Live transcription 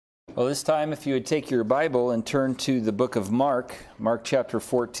Well, this time, if you would take your Bible and turn to the book of Mark, Mark chapter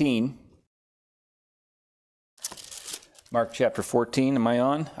 14. Mark chapter 14, am I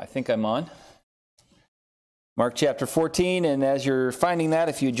on? I think I'm on. Mark chapter 14, and as you're finding that,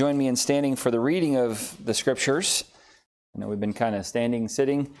 if you join me in standing for the reading of the scriptures. I know we've been kind of standing,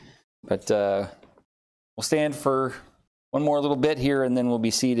 sitting, but we'll stand for one more little bit here, and then we'll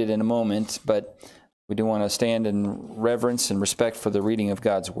be seated in a moment, but we do want to stand in reverence and respect for the reading of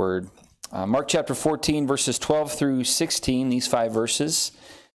God's Word. Mark chapter 14, verses 12 through 16, these 5 verses.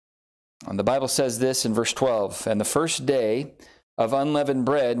 The Bible says this in verse 12, "And the first day of unleavened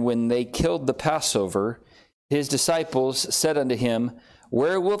bread, when they killed the Passover, his disciples said unto him,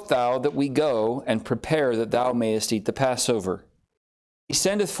 Where wilt thou that we go and prepare that thou mayest eat the Passover? He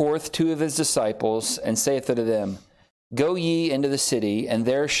sendeth forth 2 of his disciples, and saith unto them, Go ye into the city, and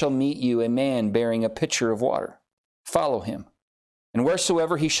there shall meet you a man bearing a pitcher of water. Follow him. And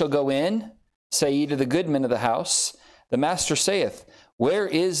wheresoever he shall go in, say ye to the goodman of the house, The master saith, Where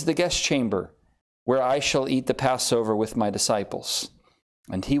is the guest chamber, where I shall eat the Passover with my disciples?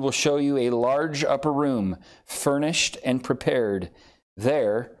 And he will show you a large upper room, furnished and prepared.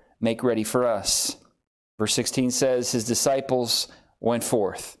 There make ready for us." Verse 16 says, His disciples went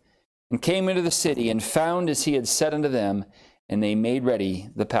forth, and came into the city, and found as he had said unto them, and they made ready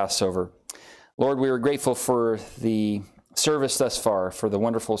the Passover. Lord, we are grateful for the service thus far, for the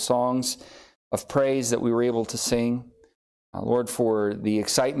wonderful songs of praise that we were able to sing. Lord, for the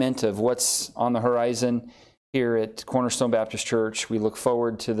excitement of what's on the horizon here at Cornerstone Baptist Church. We look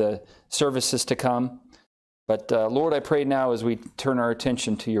forward to the services to come. But Lord, I pray now as we turn our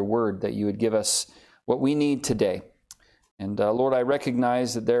attention to your word that you would give us what we need today. And Lord, I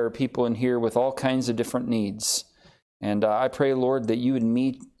recognize that there are people in here with all kinds of different needs. And I pray, Lord, that you would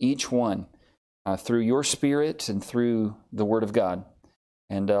meet each one through your Spirit and through the Word of God.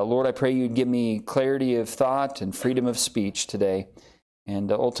 And Lord, I pray you'd give me clarity of thought and freedom of speech today.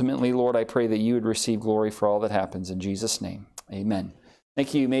 And ultimately, Lord, I pray that you would receive glory for all that happens. In Jesus' name, amen.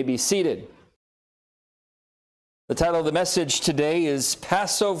 Thank you. You may be seated. The title of the message today is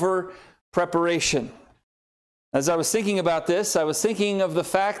Passover Preparation. As I was thinking about this, I was thinking of the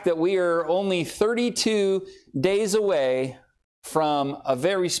fact that we are only 32 days away from a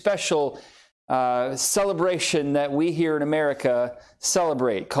very special celebration that we here in America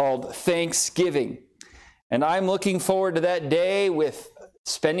celebrate called Thanksgiving. And I'm looking forward to that day with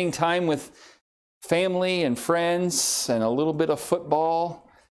spending time with family and friends and a little bit of football.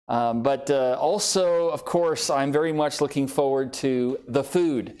 But also, of course, I'm very much looking forward to the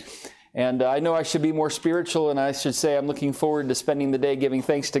food. And I know I should be more spiritual, and I should say I'm looking forward to spending the day giving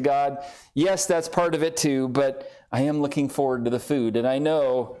thanks to God. Yes, that's part of it too, but I am looking forward to the food. And I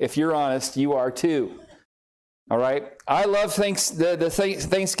know, if you're honest, you are too. All right? I love the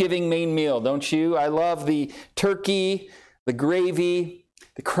Thanksgiving main meal, don't you? I love the turkey, the gravy,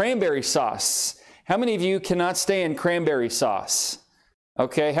 the cranberry sauce. How many of you cannot stand cranberry sauce?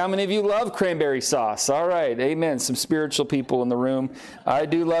 Okay, how many of you love cranberry sauce? All right, amen. Some spiritual people in the room. I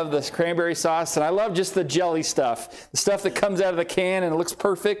do love this cranberry sauce, and I love just the jelly stuff. The stuff that comes out of the can and it looks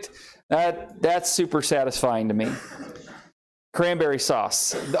perfect. That's super satisfying to me. Cranberry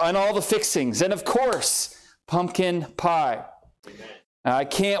sauce and all the fixings. And of course, pumpkin pie. I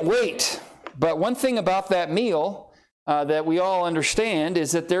can't wait. But one thing about that meal that we all understand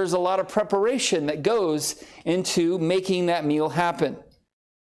is that there's a lot of preparation that goes into making that meal happen.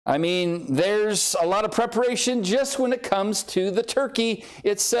 I mean, there's a lot of preparation just when it comes to the turkey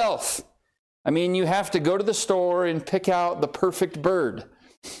itself. I mean, you have to go to the store and pick out the perfect bird.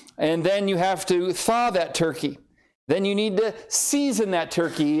 And then you have to thaw that turkey. Then you need to season that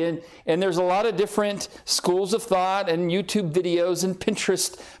turkey. And there's a lot of different schools of thought and YouTube videos and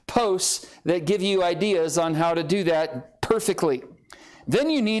Pinterest posts that give you ideas on how to do that perfectly.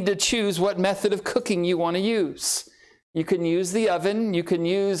 Then you need to choose what method of cooking you want to use. You can use the oven. You can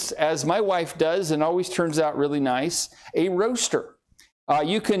use, as my wife does, and always turns out really nice, a roaster.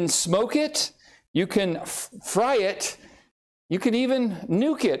 You can smoke it. You can fry it. You can even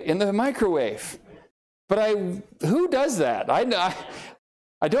nuke it in the microwave. But who does that? I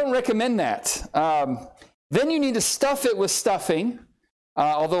don't recommend that. Then you need to stuff it with stuffing,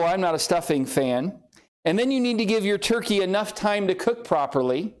 although I'm not a stuffing fan. And then you need to give your turkey enough time to cook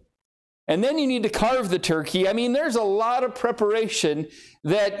properly. And then you need to carve the turkey. I mean, there's a lot of preparation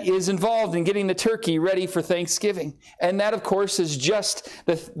that is involved in getting the turkey ready for Thanksgiving. And that, of course, is just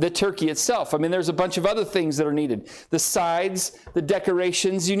the turkey itself. I mean, there's a bunch of other things that are needed. The sides, the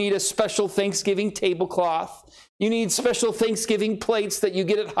decorations. You need a special Thanksgiving tablecloth. You need special Thanksgiving plates that you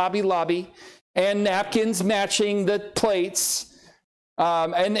get at Hobby Lobby and napkins matching the plates.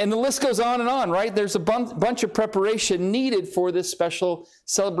 And the list goes on, right? There's a bunch of preparation needed for this special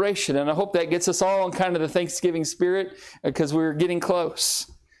celebration. And I hope that gets us all in kind of the Thanksgiving spirit because we're getting close.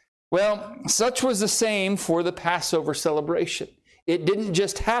 Well, such was the same for the Passover celebration. It didn't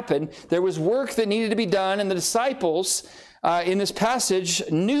just happen. There was work that needed to be done, and the disciples in this passage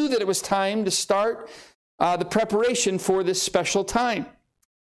knew that it was time to start the preparation for this special time.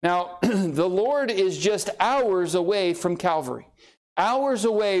 Now, the Lord is just hours away from Calvary, hours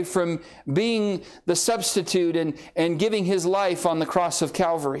away from being the substitute and giving his life on the cross of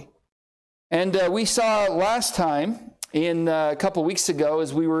Calvary. And we saw last time, a couple weeks ago,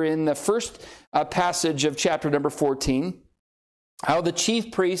 as we were in the first passage of chapter number 14, how the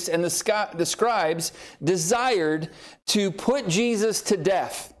chief priests and the scribes desired to put Jesus to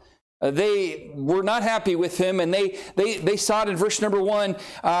death. They were not happy with him, and they sought in verse number 1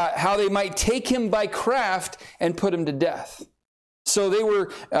 how they might take him by craft and put him to death. So they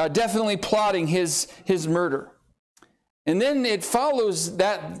were definitely plotting his murder. And then it follows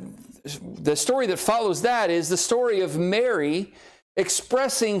that, the story that follows that is the story of Mary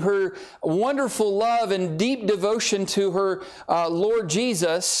expressing her wonderful love and deep devotion to her Lord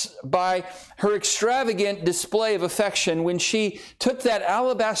Jesus by her extravagant display of affection when she took that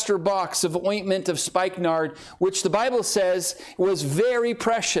alabaster box of ointment of spikenard, which the Bible says was very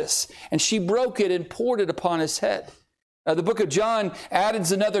precious, and she broke it and poured it upon his head. The book of John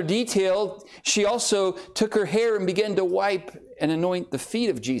adds another detail. She also took her hair and began to wipe and anoint the feet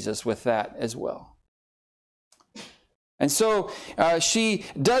of Jesus with that as well. And so she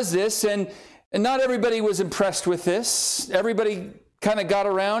does this, and not everybody was impressed with this. Everybody kind of got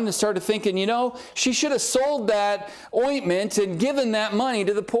around and started thinking, she should have sold that ointment and given that money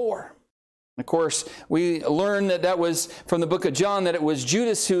to the poor. Of course, we learn that was from the book of John, that it was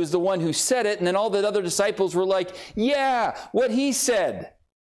Judas who was the one who said it, and then all the other disciples were like, yeah, what he said.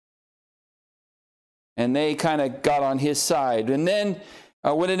 And they kind of got on his side. And then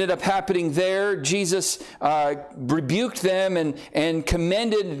what ended up happening there, Jesus rebuked them and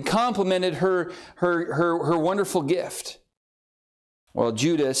commended and complimented her wonderful gift. Well,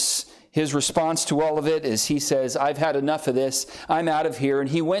 Judas, his response to all of it is he says, I've had enough of this. I'm out of here. And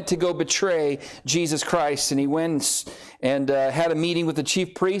he went to go betray Jesus Christ. And he went and had a meeting with the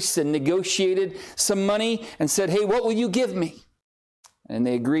chief priests and negotiated some money and said, hey, what will you give me? And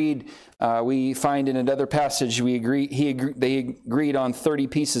they agreed. We find in another passage, they agreed on 30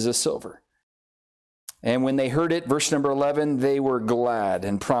 pieces of silver. And when they heard it, verse number 11, they were glad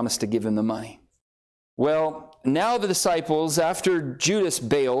and promised to give him the money. Well, now the disciples, after Judas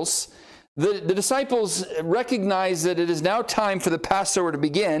bails, the disciples recognize that it is now time for the Passover to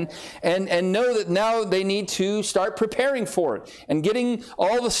begin and know that now they need to start preparing for it and getting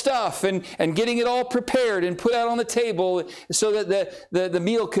all the stuff and getting it all prepared and put out on the table so that the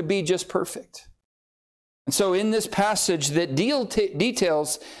meal could be just perfect. And so in this passage that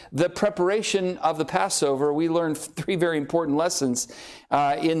details the preparation of the Passover, we learn 3 very important lessons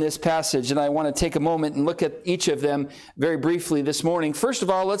in this passage. And I want to take a moment and look at each of them very briefly this morning. First of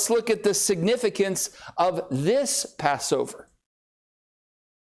all, let's look at the significance of this Passover.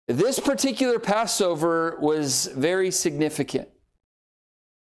 This particular Passover was very significant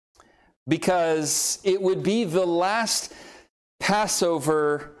because it would be the last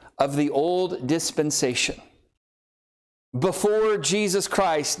Passover of the old dispensation, before Jesus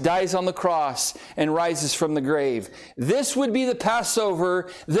Christ dies on the cross and rises from the grave. This would be the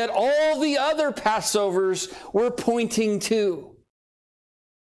Passover that all the other Passovers were pointing to.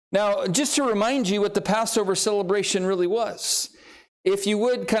 Now, just to remind you what the Passover celebration really was, if you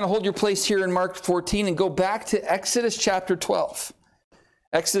would kind of hold your place here in Mark 14 and go back to Exodus chapter 12.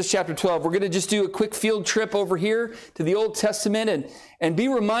 Exodus chapter 12. We're going to just do a quick field trip over here to the Old Testament and be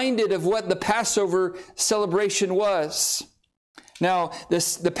reminded of what the Passover celebration was. Now,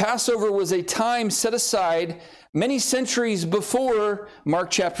 the Passover was a time set aside many centuries before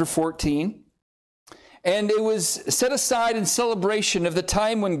Mark chapter 14. And it was set aside in celebration of the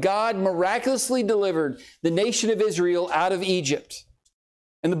time when God miraculously delivered the nation of Israel out of Egypt.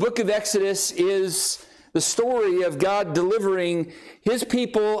 And the book of Exodus is the story of God delivering his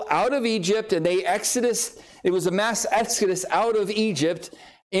people out of Egypt, and it was a mass exodus out of Egypt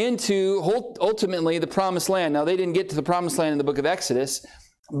into ultimately the promised land. Now, they didn't get to the promised land in the book of Exodus,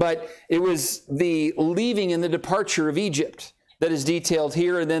 but it was the leaving and the departure of Egypt that is detailed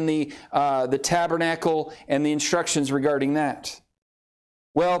here, and then the tabernacle and the instructions regarding that.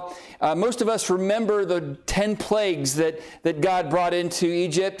 Well, most of us remember the 10 plagues that God brought into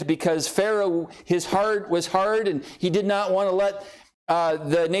Egypt because Pharaoh, his heart was hard and he did not want to let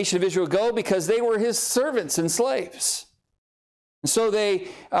the nation of Israel go because they were his servants and slaves. And so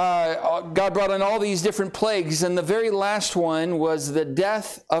God brought on all these different plagues, and the very last one was the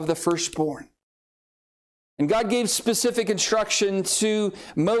death of the firstborn. And God gave specific instruction to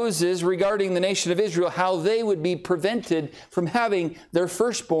Moses regarding the nation of Israel, how they would be prevented from having their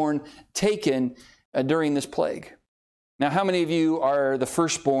firstborn taken during this plague. Now, how many of you are the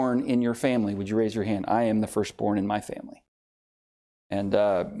firstborn in your family? Would you raise your hand? I am the firstborn in my family. And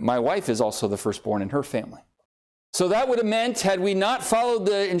my wife is also the firstborn in her family. So that would have meant, had we not followed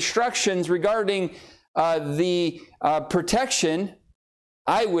the instructions regarding the protection,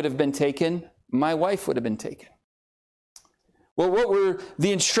 I would have been taken, my wife would have been taken. Well, what were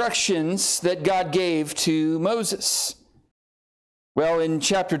the instructions that God gave to Moses? Well, in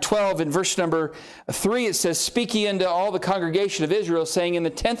chapter 12, in verse number 3, it says, "Speak ye unto all the congregation of Israel, saying, In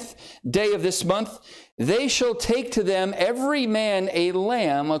the 10th day of this month, they shall take to them every man a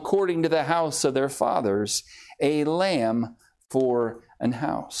lamb according to the house of their fathers, a lamb for an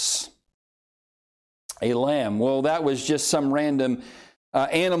house." A lamb. Well, that was just some random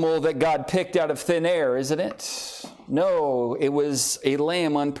animal that God picked out of thin air, isn't it? No, it was a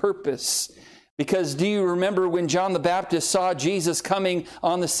lamb on purpose. Because do you remember when John the Baptist saw Jesus coming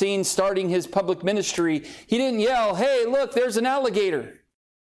on the scene, starting his public ministry, he didn't yell, "Hey, look, there's an alligator."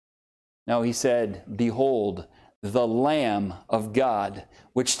 No, he said, "Behold, the Lamb of God,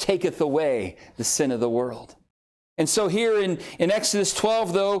 which taketh away the sin of the world." And so here in Exodus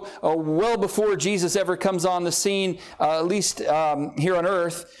 12, though, well before Jesus ever comes on the scene, at least here on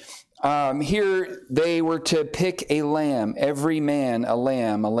earth, here they were to pick a lamb, every man a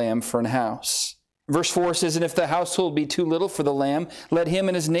lamb for an house. Verse 4 says, "And if the household be too little for the lamb, let him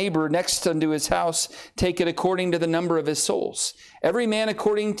and his neighbor next unto his house take it according to the number of his souls. Every man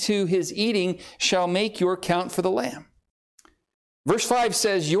according to his eating shall make your count for the lamb." Verse 5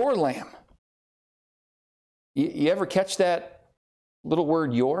 says, "Your lamb." You ever catch that little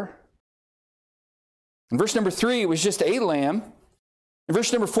word, your? In verse number 3, it was just a lamb. In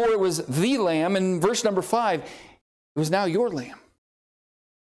verse number 4, it was the lamb. And in verse number 5, it was now your lamb.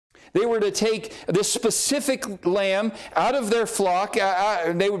 They were to take this specific lamb out of their flock.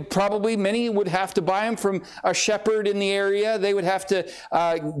 They would probably, many would have to buy them from a shepherd in the area. They would have to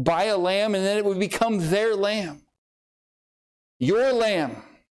buy a lamb, and then it would become their lamb. Your lamb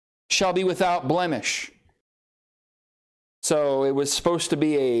shall be without blemish. So it was supposed to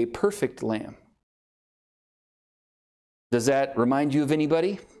be a perfect lamb. Does that remind you of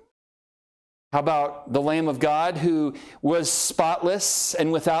anybody? How about the Lamb of God who was spotless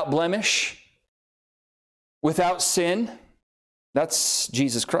and without blemish, without sin? That's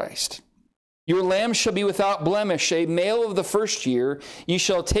Jesus Christ. "Your lamb shall be without blemish, a male of the first year. You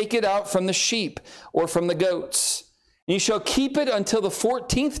shall take it out from the sheep or from the goats. And you shall keep it until the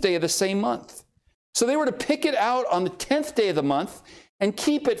 14th day of the same month." So they were to pick it out on the 10th day of the month and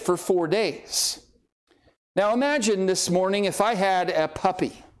keep it for 4 days. Now imagine this morning if I had a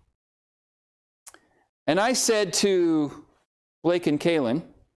puppy. And I said to Blake and Kaylin,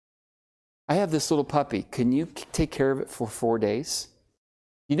 "I have this little puppy. Can you take care of it for 4 days?"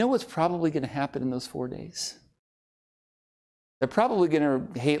 You know what's probably going to happen in those 4 days? They're probably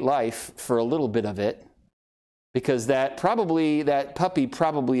going to hate life for a little bit of it, because that puppy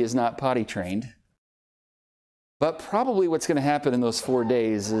probably is not potty trained. But probably what's going to happen in those 4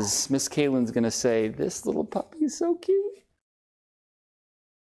 days is Miss Kaylin's going to say, "This little puppy is so cute.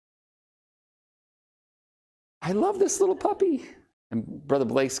 I love this little puppy." And Brother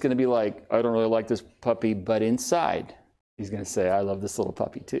Blake's going to be like, "I don't really like this puppy," but inside he's going to say, "I love this little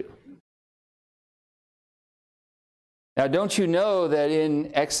puppy too." Now, don't you know that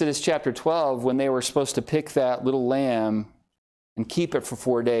in Exodus chapter 12, when they were supposed to pick that little lamb and keep it for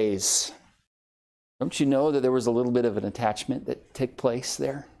 4 days, don't you know that there was a little bit of an attachment that took place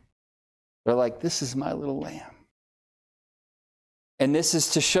there? They're like, "This is my little lamb." And this is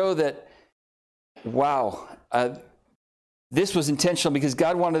to show that, wow, this was intentional, because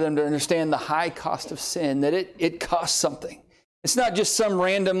God wanted them to understand the high cost of sin, that it costs something. It's not just some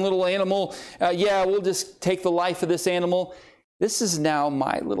random little animal. We'll just take the life of this animal. This is now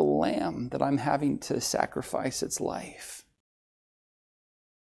my little lamb that I'm having to sacrifice its life.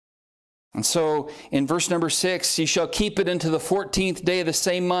 And so in verse number 6, "You shall keep it unto the 14th day of the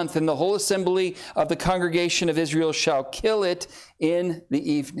same month, and the whole assembly of the congregation of Israel shall kill it in the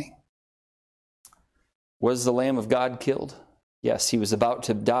evening." Was the Lamb of God killed? Yes, he was about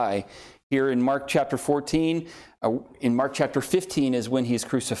to die. Here in Mark chapter 14, in Mark chapter 15 is when he's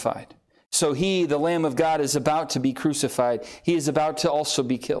crucified. So he, the Lamb of God, is about to be crucified. He is about to also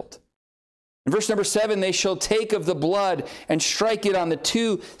be killed. In verse number 7, they shall take of the blood and strike it on the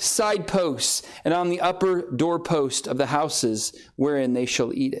 2 side posts and on the upper doorpost of the houses wherein they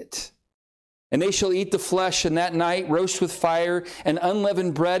shall eat it. And they shall eat the flesh, and that night roast with fire and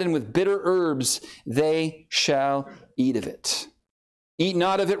unleavened bread, and with bitter herbs they shall eat of it. Eat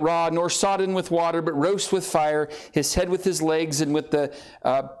not of it raw, nor sodden with water, but roast with fire, his head with his legs, and with the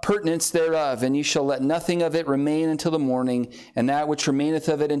purtenance thereof. And ye shall let nothing of it remain until the morning, and that which remaineth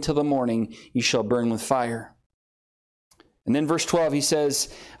of it until the morning ye shall burn with fire. And then verse 12, he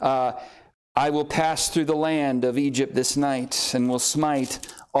says, I will pass through the land of Egypt this night, and will smite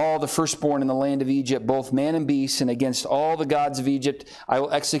all the firstborn in the land of Egypt, both man and beast, and against all the gods of Egypt I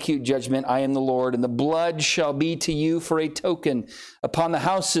will execute judgment. I am the Lord. And the blood shall be to you for a token upon the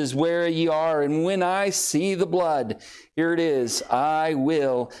houses where ye are. And when I see the blood, here it is, I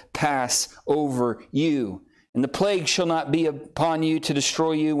will pass over you. And the plague shall not be upon you to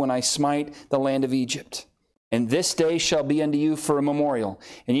destroy you when I smite the land of Egypt. And this day shall be unto you for a memorial,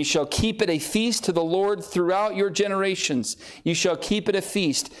 and you shall keep it a feast to the Lord throughout your generations. You shall keep it a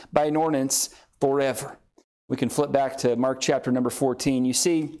feast by an ordinance forever. We can flip back to Mark chapter number 14. You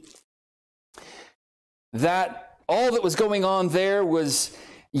see that all that was going on there was,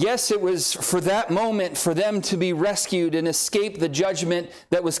 yes, it was for that moment for them to be rescued and escape the judgment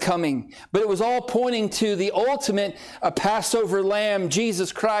that was coming. But it was all pointing to the ultimate Passover lamb,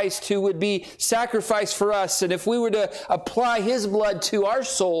 Jesus Christ, who would be sacrificed for us. And if we were to apply his blood to our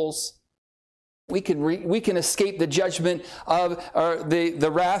souls, we can escape the judgment of the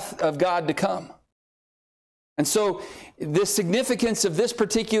wrath of God to come. And so the significance of this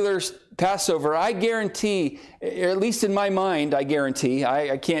particular Passover, I guarantee, or at least in my mind, I guarantee,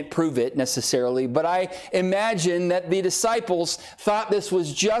 I can't prove it necessarily, but I imagine that the disciples thought this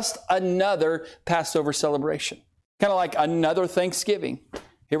was just another Passover celebration. Kind of like another Thanksgiving.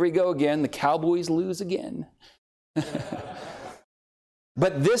 Here we go again. The Cowboys lose again.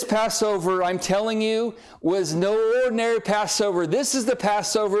 But this Passover, I'm telling you, was no ordinary Passover. This is the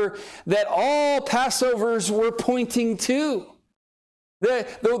Passover that all Passovers were pointing to.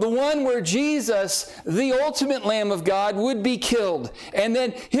 The one where Jesus, the ultimate Lamb of God, would be killed. And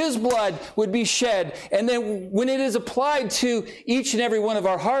then his blood would be shed. And then when it is applied to each and every one of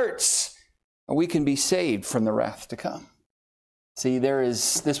our hearts, we can be saved from the wrath to come. See,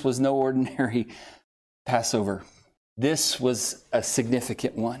 this was no ordinary Passover. This was a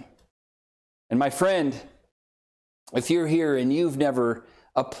significant one. And my friend, if you're here and you've never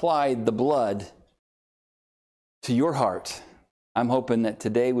applied the blood to your heart, I'm hoping that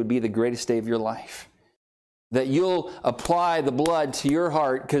today would be the greatest day of your life. That you'll apply the blood to your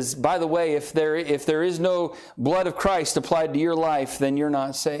heart, because, by the way, if there is no blood of Christ applied to your life, then you're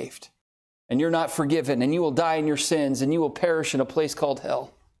not saved. And you're not forgiven, and you will die in your sins, and you will perish in a place called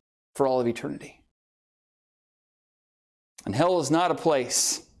hell for all of eternity. And hell is not a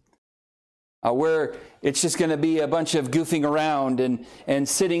place where it's just going to be a bunch of goofing around and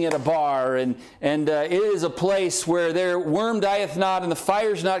sitting at a bar. And it is a place where their worm dieth not and the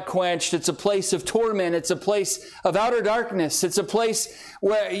fire's not quenched. It's a place of torment. It's a place of outer darkness. It's a place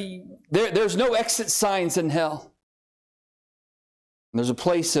where there's no exit signs in hell. And there's a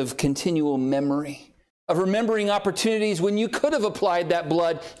place of continual memory, of remembering opportunities when you could have applied that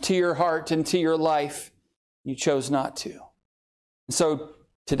blood to your heart and to your life. You chose not to. So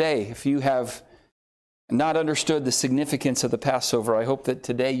today, if you have not understood the significance of the Passover, I hope that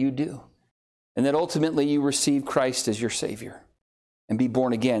today you do. And that ultimately you receive Christ as your Savior and be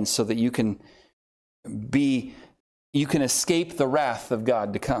born again so that you can escape the wrath of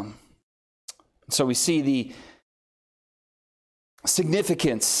God to come. So we see the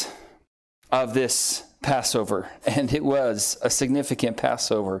significance of this Passover, and it was a significant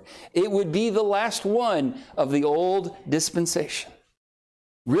Passover. It would be the last one of the old dispensation,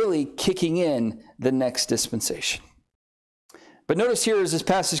 really kicking in the next dispensation. But notice here as this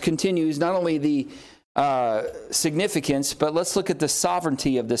passage continues, not only the significance, but let's look at the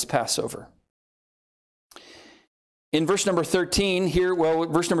sovereignty of this Passover. In verse number 13 here,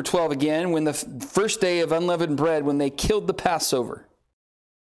 verse number 12 again, when the first day of unleavened bread, when they killed the Passover,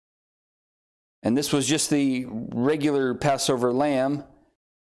 and this was just the regular Passover lamb,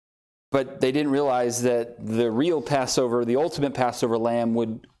 but they didn't realize that the real Passover, the ultimate Passover lamb,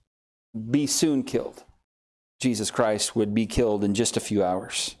 would be soon killed. Jesus Christ would be killed in just a few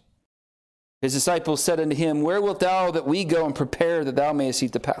hours. His disciples said unto him, Where wilt thou that we go and prepare that thou mayest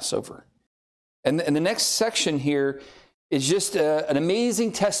eat the Passover? And the next section here is just an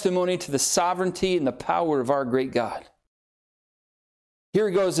amazing testimony to the sovereignty and the power of our great God. Here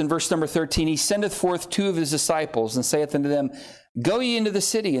he goes in verse number 13. He sendeth forth 2 of his disciples, and saith unto them, Go ye into the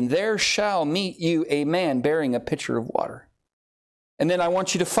city, and there shall meet you a man bearing a pitcher of water. And then I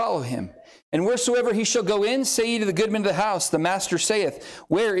want you to follow him. And wheresoever he shall go in, say ye to the goodman of the house, The master saith,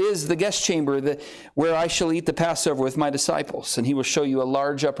 Where is the guest chamber where I shall eat the Passover with my disciples? And he will show you a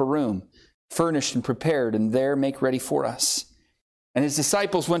large upper room, furnished and prepared, and there make ready for us. And his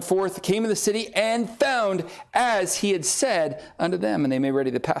disciples went forth, came in the city, and found as he had said unto them, and they made ready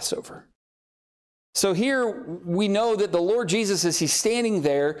the Passover. So here we know that the Lord Jesus, as he's standing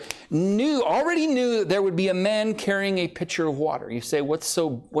there, already knew that there would be a man carrying a pitcher of water. You say, what's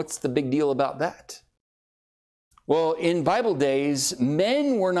the big deal about that? Well, in Bible days,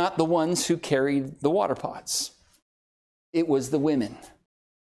 men were not the ones who carried the water pots. It was the women,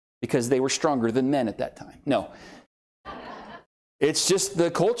 because they were stronger than men at that time. No. It's just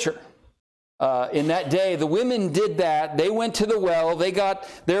the culture. In that day, the women did that. They went to the well. They got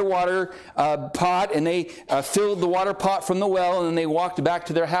their water pot, and they filled the water pot from the well, and then they walked back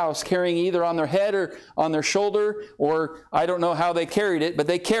to their house carrying either on their head or on their shoulder, or I don't know how they carried it, but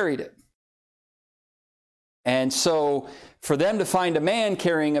they carried it. And so for them to find a man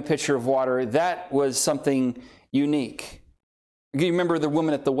carrying a pitcher of water, that was something unique. You remember the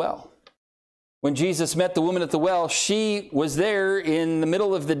woman at the well. When Jesus met the woman at the well, she was there in the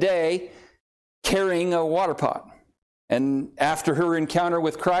middle of the day carrying a water pot. And after her encounter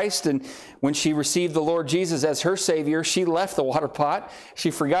with Christ, and when she received the Lord Jesus as her Savior, she left the water pot.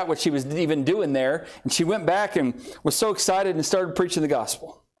 She forgot what she was even doing there, and she went back and was so excited and started preaching the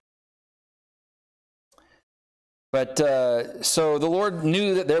gospel. But so the Lord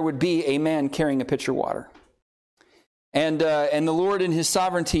knew that there would be a man carrying a pitcher of water. And the Lord in his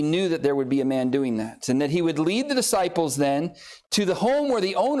sovereignty knew that there would be a man doing that, and that he would lead the disciples then to the home where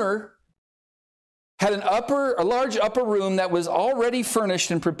the owner had a large upper room that was already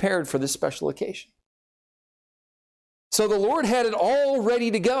furnished and prepared for this special occasion. So the Lord had it all ready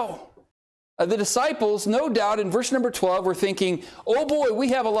to go. The disciples, no doubt, in verse number 12, were thinking, oh boy, we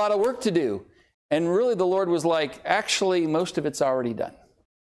have a lot of work to do. And really the Lord was like, actually, most of it's already done.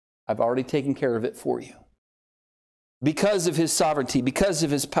 I've already taken care of it for you. Because of his sovereignty, because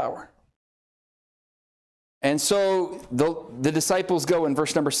of his power. And so the disciples go in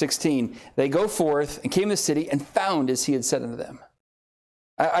verse number 16. They go forth and came to the city and found as he had said unto them.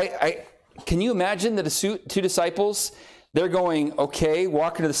 Can you imagine the 2 disciples? They're going, okay,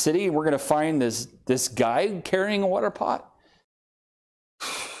 walk into the city, and we're going to find this guy carrying a water pot?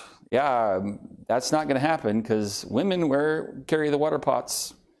 Yeah, that's not going to happen, because women carry the water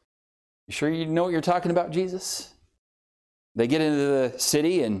pots. You sure you know what you're talking about, Jesus? They get into the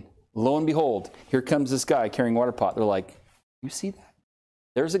city, and lo and behold, here comes this guy carrying a water pot. They're like, you see that?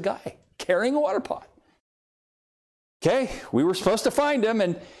 There's a guy carrying a water pot. Okay, we were supposed to find him,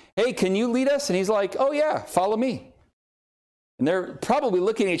 and hey, can you lead us? And he's like, oh yeah, follow me. And they're probably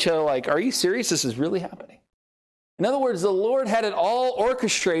looking at each other like, are you serious? This is really happening. In other words, the Lord had it all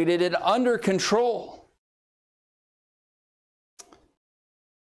orchestrated and under control.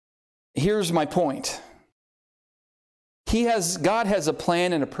 Here's my point. God has a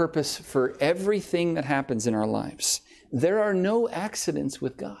plan and a purpose for everything that happens in our lives. There are no accidents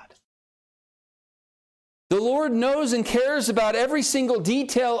with God. The Lord knows and cares about every single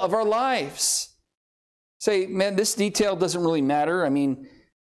detail of our lives. Say, man, this detail doesn't really matter. I mean,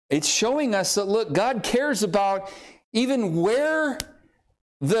 it's showing us that, look, God cares about even where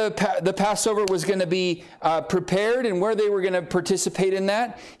the Passover was going to be prepared and where they were going to participate in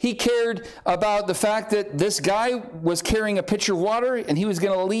that. He cared about the fact that this guy was carrying a pitcher of water, and he was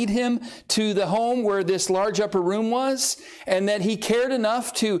going to lead him to the home where this large upper room was, and that he cared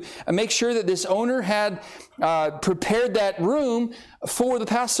enough to make sure that this owner had prepared that room for the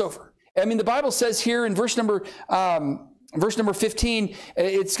Passover. I mean, the Bible says here in verse number 15,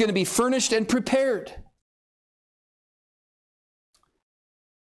 it's going to be furnished and prepared.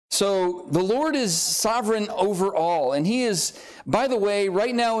 So the Lord is sovereign over all, and he is, by the way,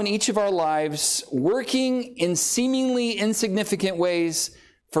 right now in each of our lives, working in seemingly insignificant ways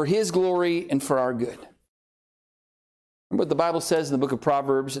for his glory and for our good. Remember what the Bible says in the book of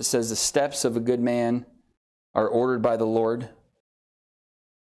Proverbs? It says the steps of a good man are ordered by the Lord.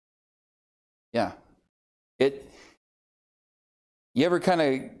 Yeah. You ever kind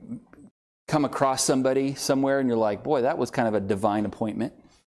of come across somebody somewhere and you're like, boy, that was kind of a divine appointment?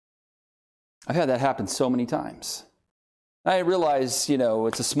 I've had that happen so many times. I realize,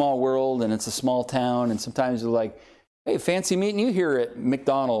 it's a small world and it's a small town, and sometimes you're like, hey, fancy meeting you here at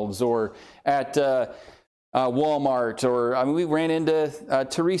McDonald's or at Walmart. Or we ran into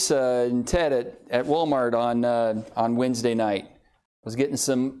Teresa and Ted at Walmart on Wednesday night. was getting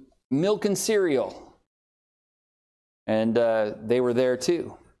some milk and cereal. And they were there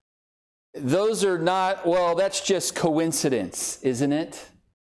too. Those are not, well, that's just coincidence, isn't it?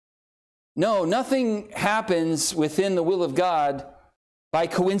 No, nothing happens within the will of God by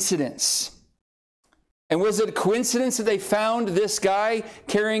coincidence. And was it a coincidence that they found this guy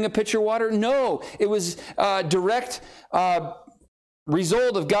carrying a pitcher of water? No, it was a direct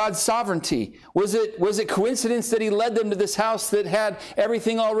result of God's sovereignty. Was it coincidence that he led them to this house that had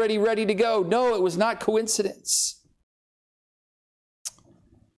everything already ready to go? No, it was not coincidence.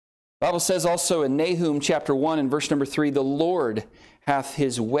 The Bible says also in Nahum chapter 1 and verse number 3, the Lord hath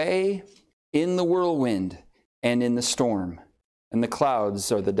his way in the whirlwind and in the storm, and the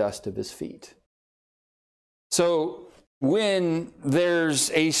clouds are the dust of his feet. So when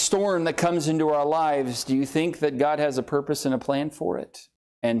there's a storm that comes into our lives, do you think that God has a purpose and a plan for it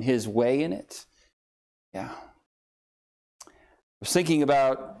and his way in it? Yeah. I was thinking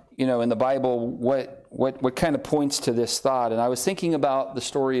about, in the Bible, what kind of points to this thought, and I was thinking about the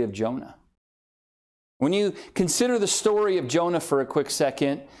story of Jonah. When you consider the story of Jonah for a quick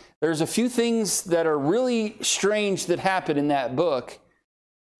second, there's a few things that are really strange that happen in that book,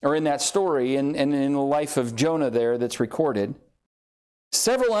 or in that story, and in the life of Jonah there that's recorded.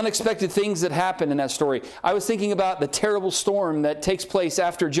 Several unexpected things that happen in that story. I was thinking about the terrible storm that takes place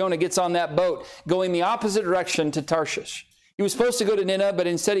after Jonah gets on that boat, going the opposite direction to Tarshish. He was supposed to go to Nineveh, but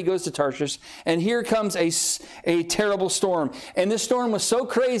instead he goes to Tarshish. And here comes a terrible storm. And this storm was so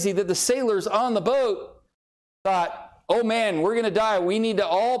crazy that the sailors on the boat thought, oh man, we're going to die. We need to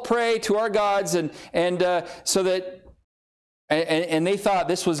all pray to our gods, and so that. And they thought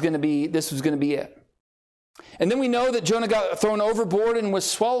this was going to be it. And then we know that Jonah got thrown overboard and was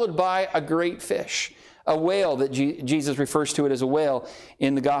swallowed by a great fish, a whale that Jesus refers to it as a whale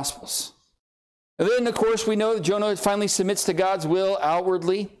in the Gospels. And then, of course, we know that Jonah finally submits to God's will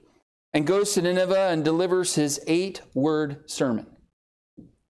outwardly and goes to Nineveh and delivers his 8-word sermon.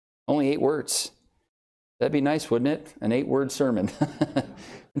 Only 8 words. That'd be nice, wouldn't it? An 8-word sermon.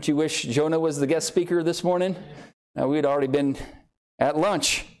 Don't you wish Jonah was the guest speaker this morning? We'd already been at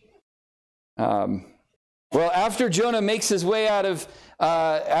lunch. Well, after Jonah makes his way out of,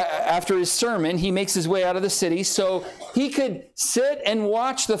 after his sermon, he makes his way out of the city so he could sit and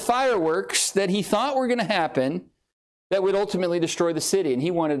watch the fireworks that he thought were going to happen that would ultimately destroy the city. And he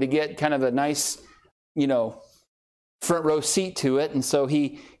wanted to get kind of a nice, front row seat to it. And so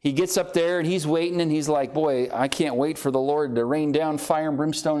he gets up there and he's waiting and he's like, boy, I can't wait for the Lord to rain down fire and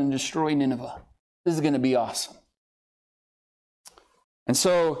brimstone and destroy Nineveh. This is going to be awesome. And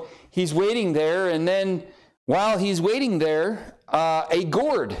so he's waiting there, and then while he's waiting there, a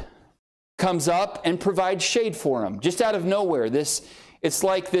gourd comes up and provides shade for him, just out of nowhere. It's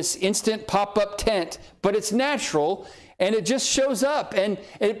like this instant pop-up tent, but it's natural, and it just shows up, and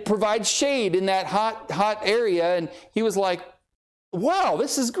it provides shade in that hot area. And he was like, wow,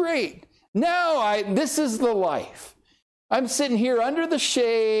 this is great. Now this is the life. I'm sitting here under the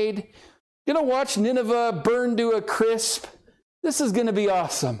shade, going to watch Nineveh burn to a crisp. This is going to be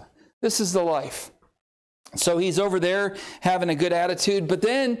awesome. This is the life. So he's over there having a good attitude. But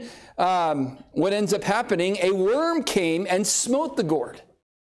then what ends up happening, a worm came and smote the gourd.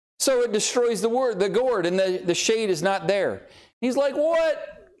 So it destroys the gourd, and the shade is not there. He's like,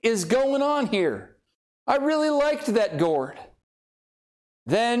 what is going on here? I really liked that gourd.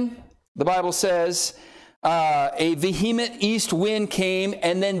 Then the Bible says, a vehement east wind came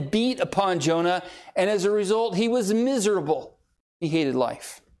and then beat upon Jonah. And as a result, he was miserable. He hated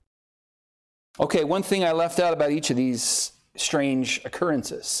life. Okay, one thing I left out about each of these strange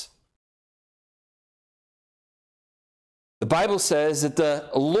occurrences. The Bible says that the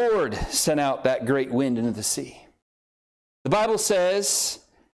Lord sent out that great wind into the sea. The Bible says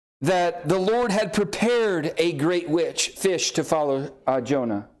that the Lord had prepared a great fish to follow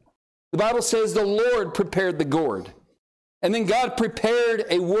Jonah. The Bible says the Lord prepared the gourd. And then God prepared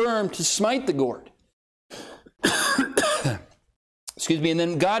a worm to smite the gourd. And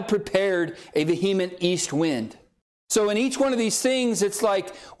then God prepared a vehement east wind. So in each one of these things, it's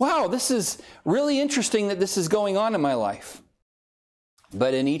like, wow, this is really interesting that this is going on in my life.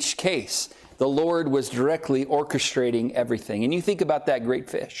 But in each case, the Lord was directly orchestrating everything. And you think about that great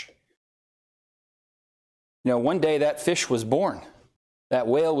fish. One day that fish was born. That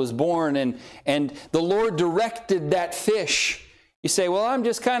whale was born, and the Lord directed that fish. You say, well, I'm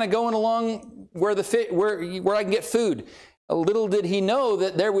just kind of going along where I can get food. Little did he know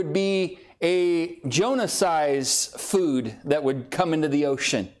that there would be a Jonah-size food that would come into the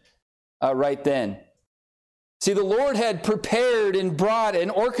ocean right then. See, the Lord had prepared and brought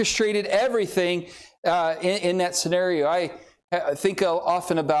and orchestrated everything in that scenario. I I think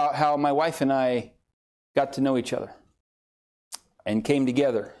often about how my wife and I got to know each other and came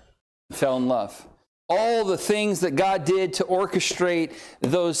together, fell in love. All the things that God did to orchestrate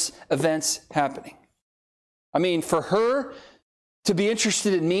those events happening. I mean, for her to be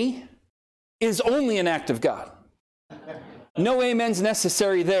interested in me is only an act of God. No amens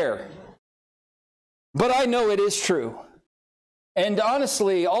necessary there. But I know it is true. And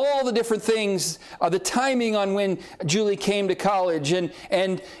honestly, all the different things, the timing on when Julie came to college and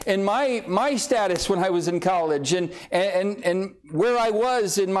my status when I was in college and where I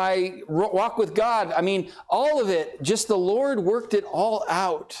was in my walk with God, I mean, all of it, just the Lord worked it all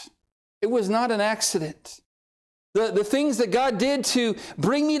out. It was not an accident. The things that God did to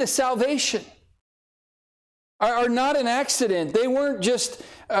bring me to salvation are not an accident. They weren't just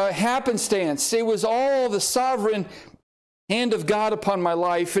happenstance. It was all the sovereign hand of God upon my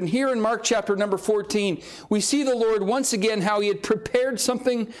life. And here in Mark chapter number 14, we see the Lord once again how he had prepared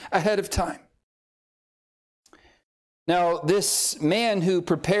something ahead of time. Now, this man who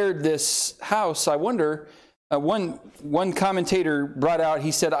prepared this house, I wonder, one commentator brought out,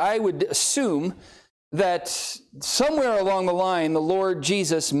 he said, I would assume that somewhere along the line, the Lord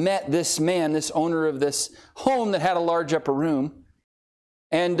Jesus met this man, this owner of this home that had a large upper room.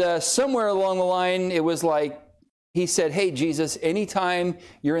 And somewhere along the line, it was like, he said, hey, Jesus, anytime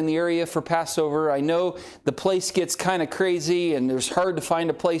you're in the area for Passover, I know the place gets kind of crazy and it's hard to find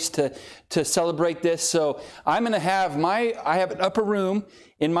a place to celebrate this. So I'm going to have I have an upper room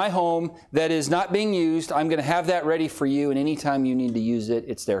in my home that is not being used. I'm going to have that ready for you. And anytime you need to use it,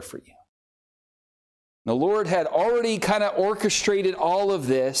 it's there for you. The Lord had already kind of orchestrated all of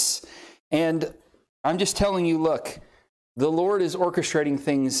this. And I'm just telling you, look, the Lord is orchestrating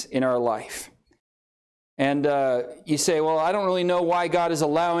things in our life. And you say, well, I don't really know why God is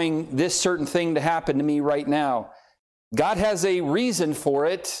allowing this certain thing to happen to me right now. God has a reason for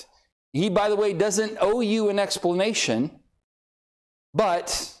it. He, by the way, doesn't owe you an explanation.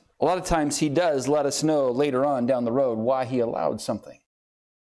 But a lot of times he does let us know later on down the road why he allowed something.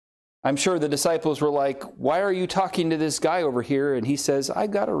 I'm sure the disciples were like, why are you talking to this guy over here? And he says,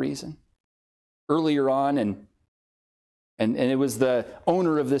 I've got a reason. Earlier on, and it was the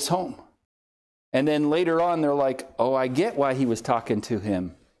owner of this home. And then later on, they're like, oh, I get why he was talking to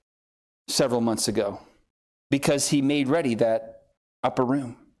him several months ago. Because he made ready that upper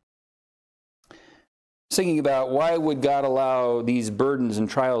room. Thinking about why would God allow these burdens and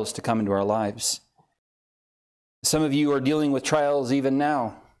trials to come into our lives? Some of you are dealing with trials even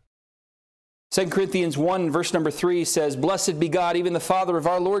now. 2 Corinthians 1, verse number 3 says, Blessed be God, even the Father of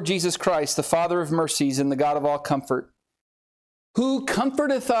our Lord Jesus Christ, the Father of mercies and the God of all comfort, who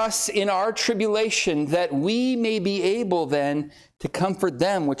comforteth us in our tribulation, that we may be able then to comfort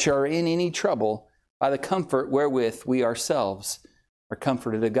them which are in any trouble by the comfort wherewith we ourselves are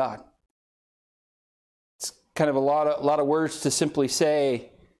comforted of God. It's kind of a lot of words to simply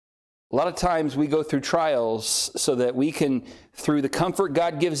say. A lot of times we go through trials so that we can, through the comfort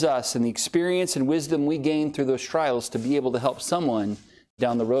God gives us and the experience and wisdom we gain through those trials, to be able to help someone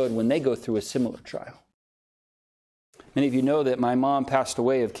down the road when they go through a similar trial. Many of you know that my mom passed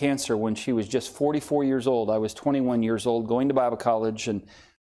away of cancer when she was just 44 years old. I was 21 years old, going to Bible college. And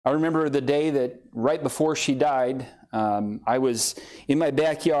I remember the day that right before she died, I was in my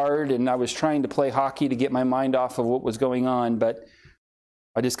backyard and I was trying to play hockey to get my mind off of what was going on. But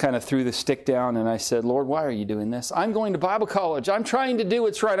I just kind of threw the stick down and I said, Lord, why are you doing this? I'm going to Bible college. I'm trying to do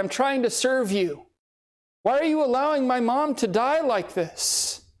what's right. I'm trying to serve you. Why are you allowing my mom to die like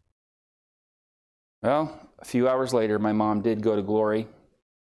this? Well, a few hours later, my mom did go to glory.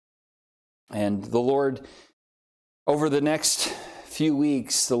 And the Lord, over the next few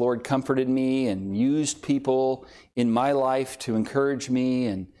weeks, the Lord comforted me and used people in my life to encourage me.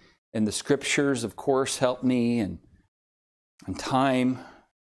 And the scriptures, of course, helped me. And time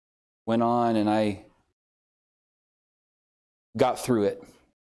went on and I got through it.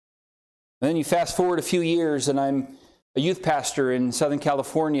 And then you fast forward a few years and I'm a youth pastor in Southern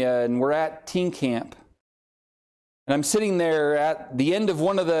California and we're at teen camp. And I'm sitting there at the end of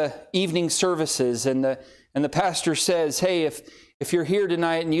one of the evening services, and the pastor says, hey, if you're here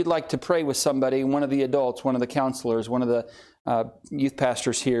tonight and you'd like to pray with somebody, one of the adults, one of the counselors, one of the youth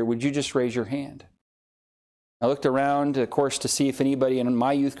pastors here, would you just raise your hand? I looked around, of course, to see if anybody in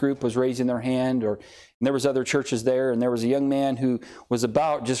my youth group was raising their hand, and there was other churches there, and there was a young man who was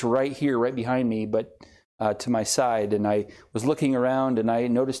about just right here, right behind me, but to my side, and I was looking around and I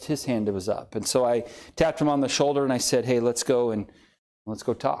noticed his hand was up. And so I tapped him on the shoulder and I said, hey, let's go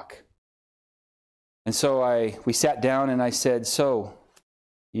talk. And so we sat down and I said, so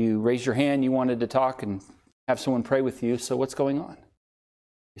you raised your hand, you wanted to talk, and have someone pray with you. So what's going on?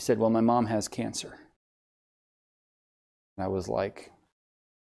 He said, well, my mom has cancer. And I was like,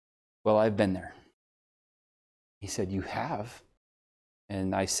 well, I've been there. He said, you have?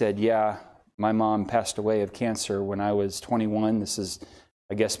 And I said, yeah, my mom passed away of cancer when I was 21. This is,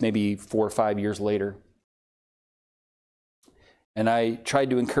 I guess, maybe 4 or 5 years later. And I tried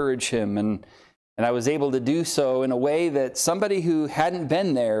to encourage him, and I was able to do so in a way that somebody who hadn't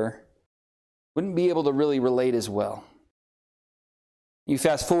been there wouldn't be able to really relate as well. You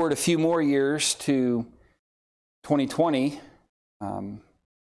fast forward a few more years to 2020.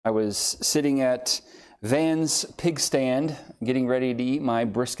 I was sitting at Van's Pig Stand, getting ready to eat my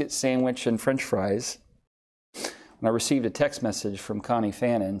brisket sandwich and French fries, when I received a text message from Connie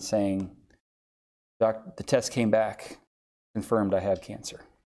Fannin saying, "Doc, the test came back, confirmed I have cancer."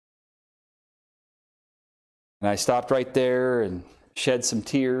 And I stopped right there and shed some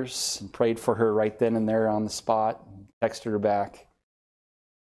tears and prayed for her right then and there on the spot, texted her back,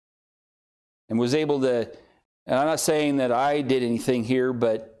 and was able to, and I'm not saying that I did anything here,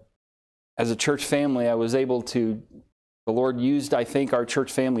 but as a church family, I was able to, the Lord used, I think, our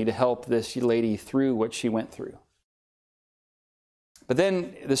church family to help this lady through what she went through. But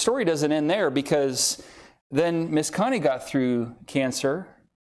then the story doesn't end there, because then Miss Connie got through cancer.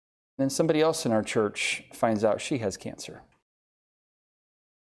 Then somebody else in our church finds out she has cancer.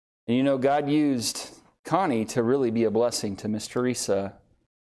 And you know, God used Connie to really be a blessing to Miss Teresa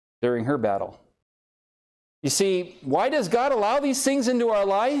during her battle. You see, why does God allow these things into our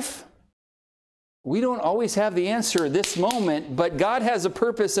life? We don't always have the answer at this moment, but God has a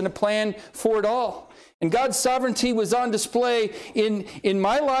purpose and a plan for it all. And God's sovereignty was on display in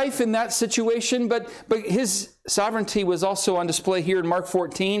my life in that situation, but his sovereignty was also on display here in Mark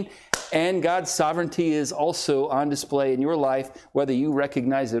 14, and God's sovereignty is also on display in your life, whether you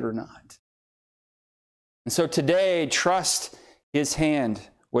recognize it or not. And so today, trust his hand,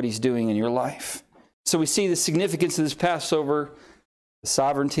 what he's doing in your life. So we see the significance of this Passover, the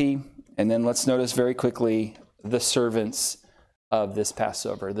sovereignty, and then let's notice very quickly the servants of this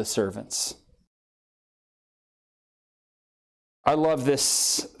Passover, the servants. I love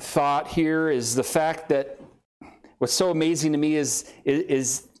this thought here, is the fact that what's so amazing to me is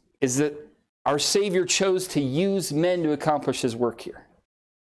that our Savior chose to use men to accomplish his work here.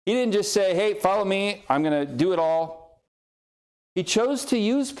 He didn't just say, hey, follow me, I'm going to do it all. He chose to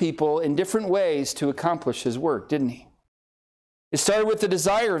use people in different ways to accomplish his work, didn't he? It started with the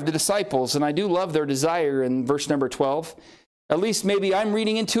desire of the disciples, and I do love their desire in verse number 12. At least maybe I'm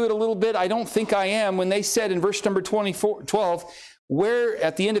reading into it a little bit. I don't think I am. When they said in verse number 12, where,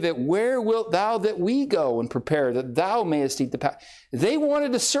 at the end of it, where wilt thou that we go and prepare that thou mayest eat the Passover? They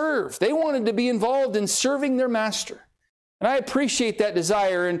wanted to serve. They wanted to be involved in serving their master. And I appreciate that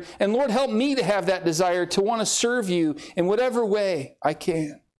desire. And Lord, help me to have that desire to want to serve you in whatever way I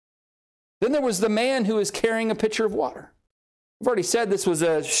can. Then there was the man who was carrying a pitcher of water. I've already said this was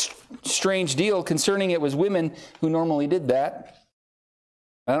a strange deal concerning it was women who normally did that.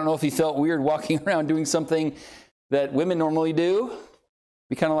 I don't know if he felt weird walking around doing something that women normally do. It'd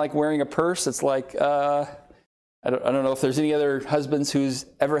be kind of like wearing a purse. It's like, I don't know if there's any other husbands who's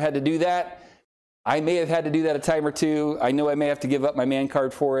ever had to do that. I may have had to do that a time or two. I know I may have to give up my man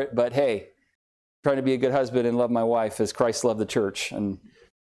card for it, but hey, trying to be a good husband and love my wife as Christ loved the church. And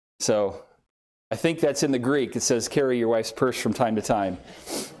so I think that's in the Greek. It says, carry your wife's purse from time to time.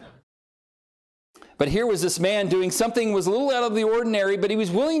 But here was this man doing something was a little out of the ordinary, but he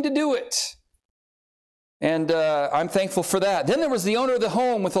was willing to do it. And I'm thankful for that. Then there was the owner of the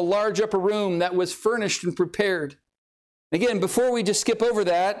home with a large upper room that was furnished and prepared. Again, before we just skip over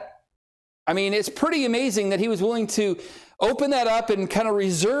that, I mean, it's pretty amazing that he was willing to open that up and kind of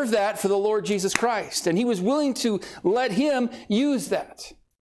reserve that for the Lord Jesus Christ. And he was willing to let him use that.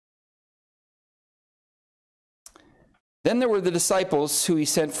 Then there were the disciples who he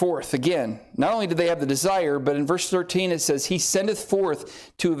sent forth. Again, not only did they have the desire, but in verse 13 it says, he sendeth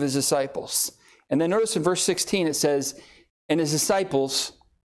forth 2 of his disciples. And then notice in verse 16 it says, and his disciples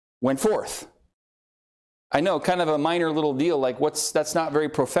went forth. I know, kind of a minor little deal, like that's not very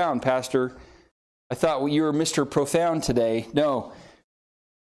profound, Pastor. I thought you were Mr. Profound today. No.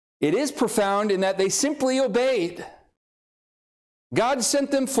 It is profound in that they simply obeyed. God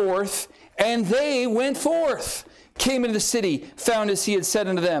sent them forth, and they went forth. Came into the city, found as he had said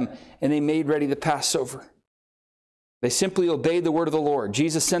unto them, and they made ready the Passover. They simply obeyed the word of the Lord.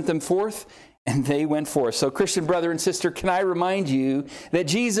 Jesus sent them forth, and they went forth. So, Christian brother and sister, can I remind you that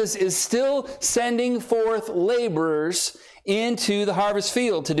Jesus is still sending forth laborers into the harvest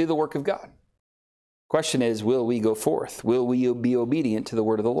field to do the work of God? Question is, will we go forth? Will we be obedient to the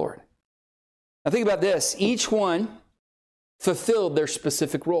word of the Lord? Now think about this. Each one fulfilled their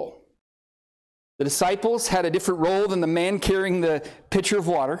specific role. The disciples had a different role than the man carrying the pitcher of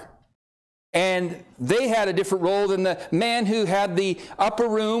water. And they had a different role than the man who had the upper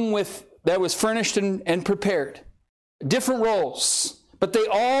room that was furnished and prepared. Different roles. But they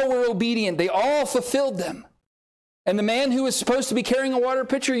all were obedient. They all fulfilled them. And the man who was supposed to be carrying a water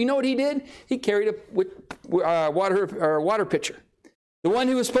pitcher, you know what he did? He carried a water pitcher. The one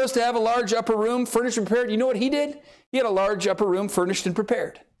who was supposed to have a large upper room furnished and prepared, you know what he did? He had a large upper room furnished and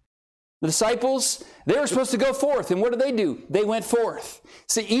prepared. The disciples, they were supposed to go forth. And what did they do? They went forth.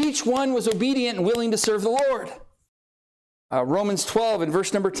 See, each one was obedient and willing to serve the Lord. Romans 12 and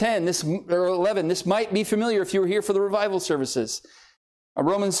verse number 10, or 11, this might be familiar if you were here for the revival services.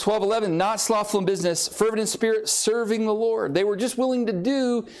 Romans 12:11, not slothful in business, fervent in spirit, serving the Lord. They were just willing to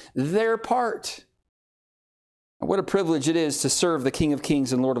do their part. What a privilege it is to serve the King of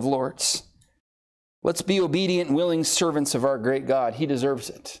Kings and Lord of Lords. Let's be obedient and willing servants of our great God. He deserves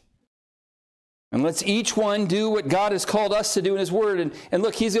it. And let's each one do what God has called us to do in His Word. And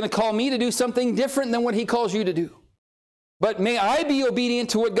look, He's going to call me to do something different than what He calls you to do. But may I be obedient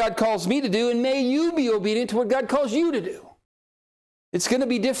to what God calls me to do, and may you be obedient to what God calls you to do. It's going to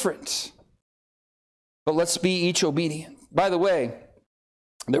be different. But let's be each obedient. By the way,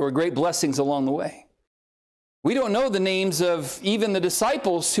 there were great blessings along the way. We don't know the names of even the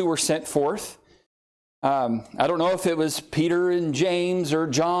disciples who were sent forth. I don't know if it was Peter and James or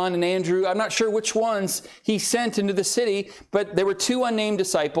John and Andrew. I'm not sure which ones He sent into the city, but there were two unnamed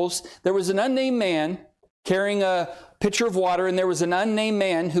disciples. There was an unnamed man carrying a pitcher of water, and there was an unnamed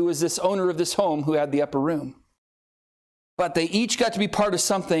man who was this owner of this home who had the upper room. But they each got to be part of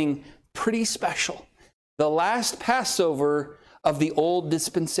something pretty special. The last Passover of the old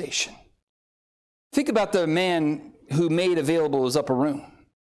dispensation. Think about the man who made available his upper room.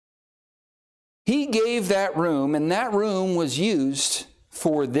 He gave that room, and that room was used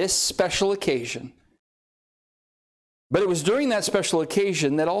for this special occasion. But it was during that special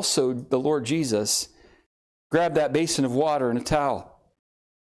occasion that also the Lord Jesus grabbed that basin of water and a towel,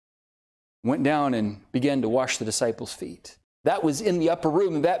 went down and began to wash the disciples' feet. That was in the upper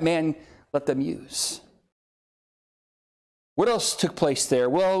room, and that man let them use. What else took place there?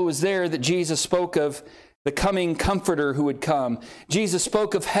 Well, it was there that Jesus spoke of the coming comforter who would come. Jesus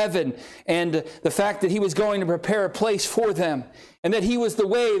spoke of heaven and the fact that He was going to prepare a place for them, and that He was the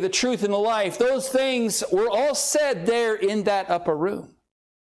way, the truth, and the life. Those things were all said there in that upper room.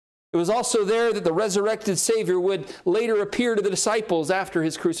 It was also there that the resurrected Savior would later appear to the disciples after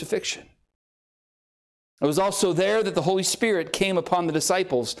His crucifixion. It was also there that the Holy Spirit came upon the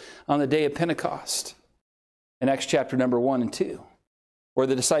disciples on the day of Pentecost in Acts chapter number 1 and 2, where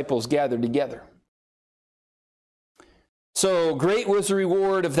the disciples gathered together. So great was the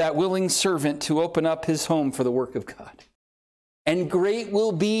reward of that willing servant to open up his home for the work of God. And great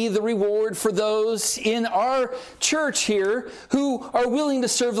will be the reward for those in our church here who are willing to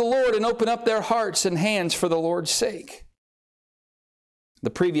serve the Lord and open up their hearts and hands for the Lord's sake. The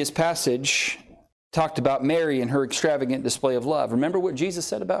previous passage talked about Mary and her extravagant display of love. Remember what Jesus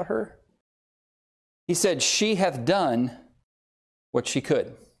said about her? He said, "She hath done what she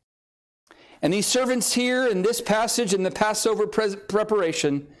could." And these servants here in this passage in the Passover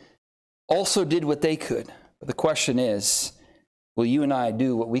preparation also did what they could. But the question is, will you and I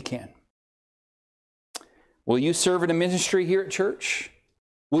do what we can? Will you serve in a ministry here at church?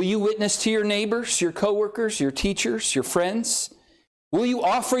 Will you witness to your neighbors, your coworkers, your teachers, your friends? Will you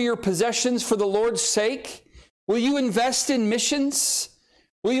offer your possessions for the Lord's sake? Will you invest in missions?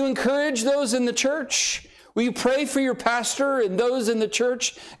 Will you encourage those in the church? Will you pray for your pastor and those in the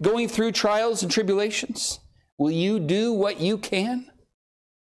church going through trials and tribulations? Will you do what you can?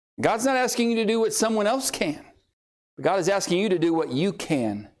 God's not asking you to do what someone else can. God is asking you to do what you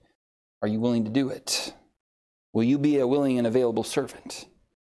can. Are you willing to do it? Will you be a willing and available servant?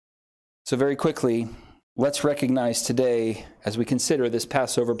 So very quickly, let's recognize today, as we consider this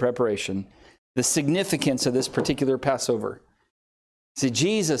Passover preparation, the significance of this particular Passover. See,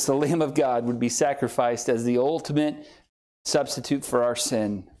 Jesus, the Lamb of God, would be sacrificed as the ultimate substitute for our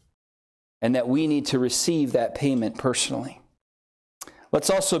sin, and that we need to receive that payment personally. Let's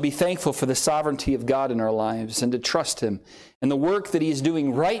also be thankful for the sovereignty of God in our lives and to trust Him and the work that He is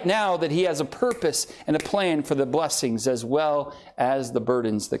doing right now, that He has a purpose and a plan for the blessings as well as the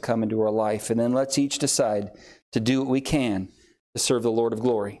burdens that come into our life. And then let's each decide to do what we can to serve the Lord of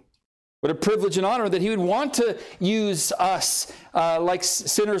glory. What a privilege and honor that He would want to use us, like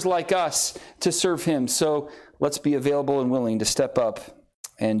sinners like us, to serve Him. So let's be available and willing to step up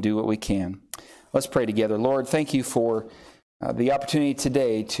and do what we can. Let's pray together. Lord, thank You for the opportunity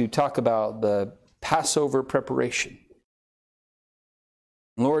today to talk about the Passover preparation.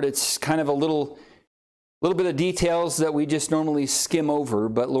 Lord, it's kind of a little bit of details that we just normally skim over,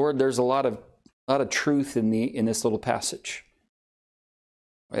 but Lord, there's a lot of truth in this little passage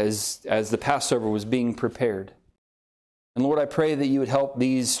as the Passover was being prepared. And Lord, I pray that you would help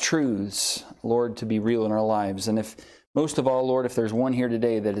these truths, Lord, to be real in our lives. And if most of all, Lord, if there's one here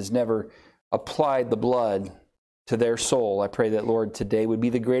today that has never applied the blood to their soul, I pray that, Lord, today would be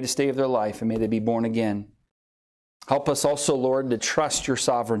the greatest day of their life, and may they be born again. Help us also, Lord, to trust your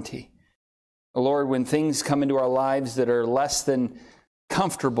sovereignty. Lord, when things come into our lives that are less than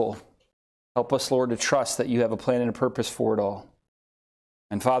comfortable, help us, Lord, to trust that you have a plan and a purpose for it all.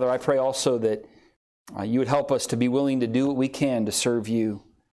 And Father, I pray also that you would help us to be willing to do what we can to serve you.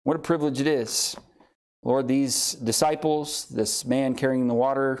 What a privilege it is. Lord, these disciples, this man carrying the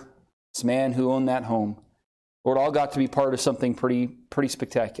water, this man who owned that home, Lord, all got to be part of something pretty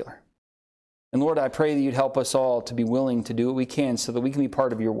spectacular. And Lord, I pray that you'd help us all to be willing to do what we can so that we can be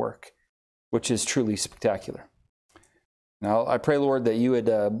part of your work, which is truly spectacular. Now, I pray, Lord, that you would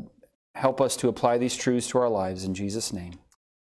help us to apply these truths to our lives in Jesus' name.